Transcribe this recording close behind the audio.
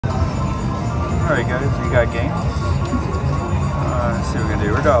Alright guys, you got games. Let's see what we're gonna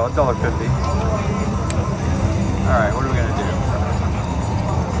do. We're $1.50. Alright, what are we gonna do?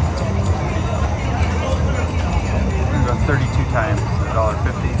 We're gonna go 32 times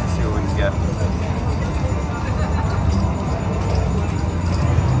 $1.50 and see what we can get.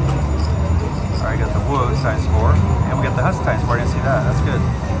 Alright, got the Woods times 4. And we got the Huts times 4. I didn't see that. That's good.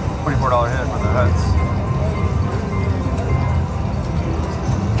 $24 hit for the Huts.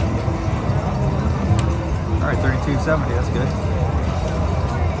 Alright, 32.70, that's good.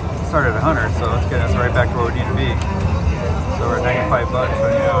 Started at 100, so let's get us right back to where we need to be. So we're at 95 bucks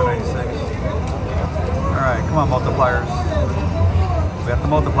right now, 96. Alright, come on multipliers. We got the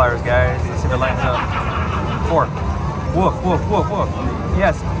multipliers, guys. Let's see if it lines up. 4. Woof, woof, woof, woof.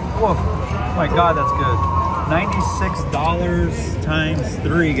 Yes, woof. Oh my god, that's good. $96 times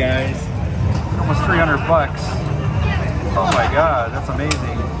 3, guys. Almost 300 bucks. Oh my god, that's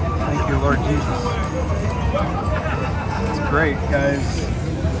amazing. Thank you, Lord Jesus. That's great, guys.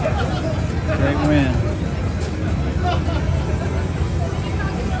 Great win.